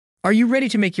Are you ready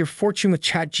to make your fortune with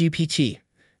ChatGPT?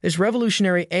 This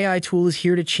revolutionary AI tool is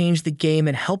here to change the game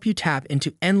and help you tap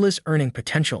into endless earning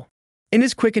potential. In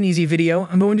this quick and easy video,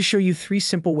 I'm going to show you 3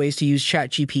 simple ways to use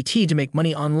ChatGPT to make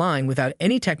money online without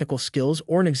any technical skills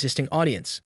or an existing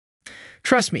audience.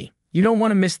 Trust me, you don't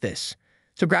want to miss this.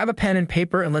 So grab a pen and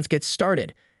paper and let's get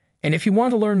started. And if you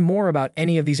want to learn more about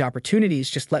any of these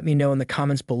opportunities, just let me know in the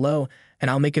comments below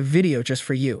and I'll make a video just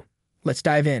for you. Let's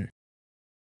dive in.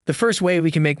 The first way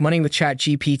we can make money with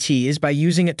ChatGPT is by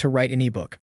using it to write an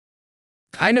ebook.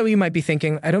 I know you might be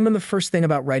thinking, I don't know the first thing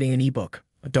about writing an ebook.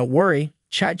 But don't worry,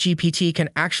 ChatGPT can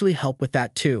actually help with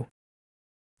that too.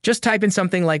 Just type in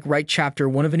something like write chapter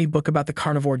 1 of an ebook about the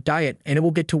carnivore diet and it will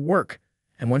get to work.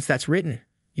 And once that's written,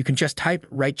 you can just type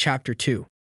write chapter 2.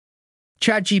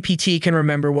 ChatGPT can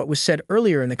remember what was said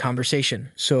earlier in the conversation,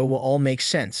 so it will all make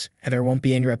sense and there won't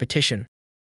be any repetition.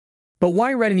 But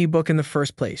why write an ebook in the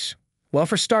first place? Well,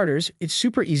 for starters, it's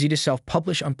super easy to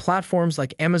self-publish on platforms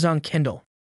like Amazon Kindle.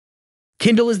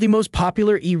 Kindle is the most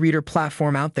popular e-reader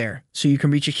platform out there, so you can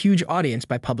reach a huge audience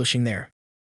by publishing there.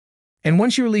 And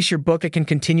once you release your book, it can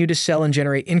continue to sell and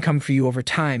generate income for you over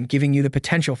time, giving you the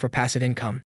potential for passive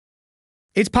income.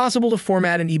 It's possible to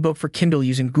format an ebook for Kindle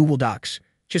using Google Docs.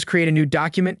 Just create a new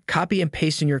document, copy and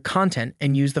paste in your content,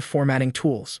 and use the formatting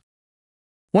tools.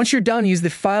 Once you're done, use the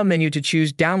File menu to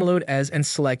choose Download As and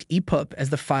select EPUB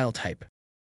as the file type.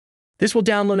 This will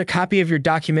download a copy of your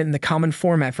document in the common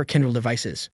format for Kindle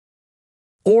devices.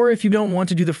 Or if you don't want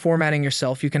to do the formatting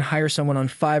yourself, you can hire someone on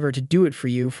Fiverr to do it for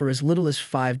you for as little as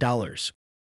 $5.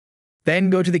 Then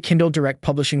go to the Kindle Direct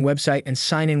Publishing website and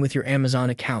sign in with your Amazon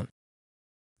account.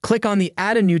 Click on the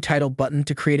Add a New Title button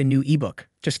to create a new ebook.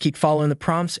 Just keep following the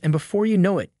prompts, and before you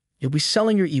know it, you'll be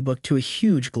selling your ebook to a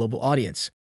huge global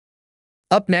audience.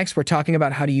 Up next, we're talking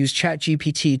about how to use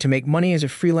ChatGPT to make money as a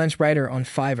freelance writer on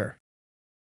Fiverr.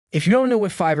 If you don't know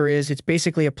what Fiverr is, it's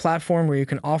basically a platform where you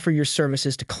can offer your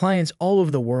services to clients all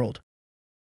over the world.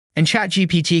 And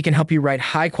ChatGPT can help you write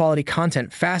high-quality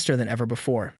content faster than ever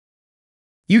before.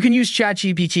 You can use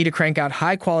ChatGPT to crank out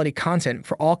high-quality content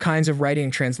for all kinds of writing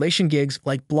and translation gigs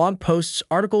like blog posts,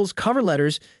 articles, cover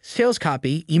letters, sales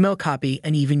copy, email copy,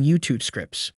 and even YouTube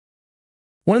scripts.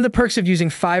 One of the perks of using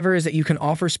Fiverr is that you can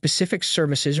offer specific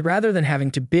services rather than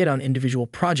having to bid on individual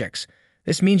projects.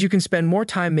 This means you can spend more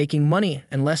time making money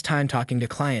and less time talking to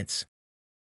clients.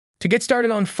 To get started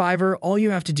on Fiverr, all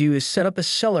you have to do is set up a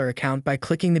seller account by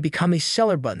clicking the Become a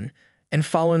Seller button and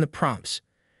following the prompts.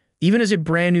 Even as a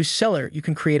brand new seller, you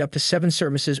can create up to 7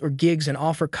 services or gigs and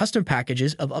offer custom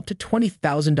packages of up to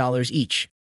 $20,000 each.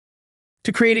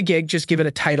 To create a gig, just give it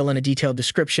a title and a detailed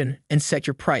description and set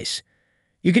your price.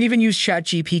 You can even use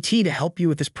ChatGPT to help you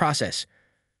with this process.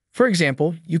 For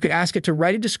example, you could ask it to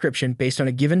write a description based on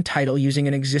a given title using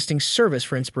an existing service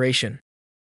for inspiration.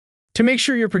 To make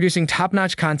sure you're producing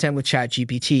top-notch content with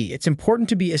ChatGPT, it's important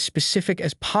to be as specific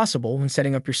as possible when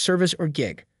setting up your service or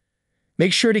gig.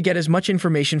 Make sure to get as much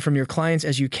information from your clients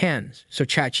as you can, so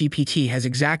ChatGPT has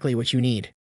exactly what you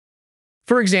need.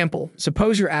 For example,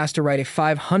 suppose you're asked to write a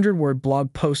 500-word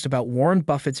blog post about Warren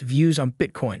Buffett's views on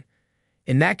Bitcoin.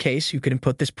 In that case, you could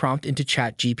input this prompt into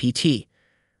ChatGPT.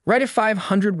 Write a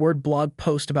 500-word blog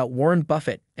post about Warren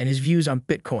Buffett and his views on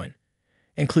Bitcoin.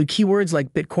 Include keywords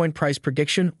like Bitcoin price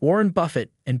prediction, Warren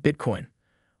Buffett, and Bitcoin.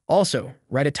 Also,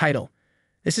 write a title.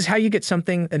 This is how you get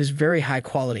something that is very high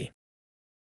quality.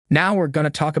 Now we're going to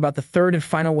talk about the third and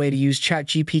final way to use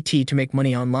ChatGPT to make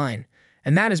money online,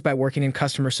 and that is by working in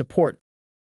customer support.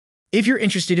 If you're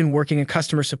interested in working in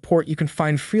customer support, you can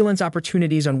find freelance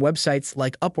opportunities on websites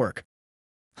like Upwork.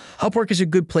 Upwork is a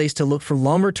good place to look for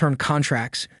longer-term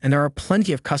contracts, and there are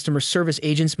plenty of customer service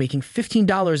agents making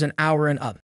 $15 an hour and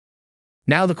up.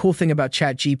 Now, the cool thing about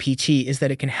ChatGPT is that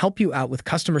it can help you out with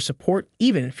customer support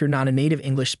even if you're not a native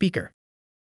English speaker.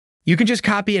 You can just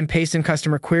copy and paste in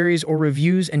customer queries or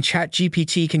reviews, and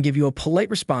ChatGPT can give you a polite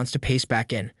response to paste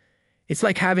back in. It's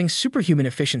like having superhuman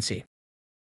efficiency.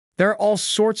 There are all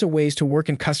sorts of ways to work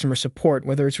in customer support,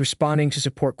 whether it's responding to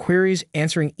support queries,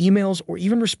 answering emails, or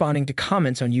even responding to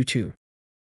comments on YouTube.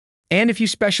 And if you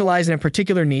specialize in a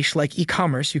particular niche like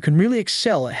e-commerce, you can really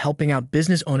excel at helping out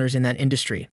business owners in that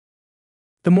industry.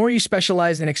 The more you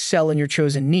specialize and excel in your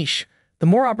chosen niche, the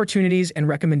more opportunities and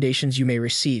recommendations you may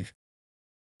receive.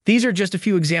 These are just a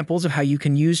few examples of how you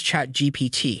can use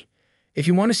ChatGPT. If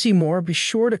you want to see more, be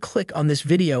sure to click on this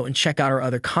video and check out our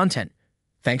other content.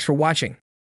 Thanks for watching.